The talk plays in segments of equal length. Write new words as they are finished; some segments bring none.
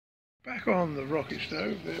Back on the rocket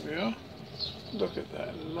stove, there we are. Look at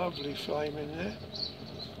that lovely flame in there.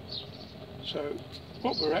 So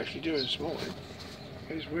what we're actually doing this morning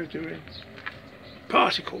is we're doing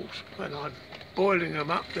particles, and I'm boiling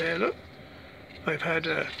them up there. Look, they've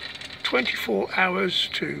had 24 hours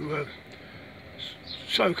to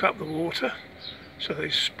soak up the water, so they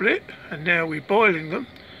split, and now we're boiling them.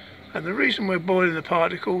 And the reason we're boiling the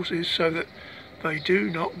particles is so that they do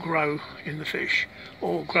not grow in the fish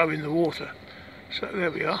or grow in the water. So there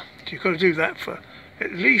we are. You've got to do that for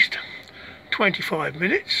at least 25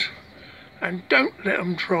 minutes, and don't let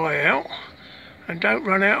them dry out, and don't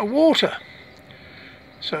run out of water.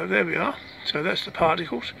 So there we are. So that's the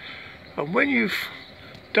particles. And when you've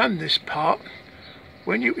done this part,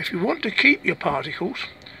 if you want to keep your particles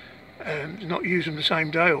and not use them the same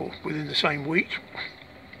day or within the same week,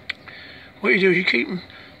 what you do is you keep them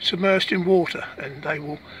submerged in water, and they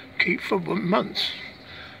will keep for months.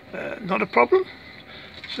 Not a problem.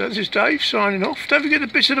 So this is Dave signing off. Don't forget the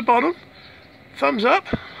bits at the bottom, thumbs up,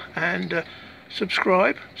 and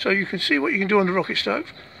subscribe so you can see what you can do on the rocket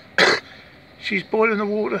stove. She's boiling the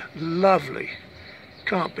water, lovely.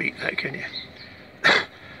 Can't beat that, can you?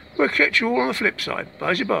 We'll catch you all on the flip side.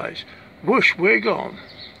 Bye-bye. Whoosh, we're gone.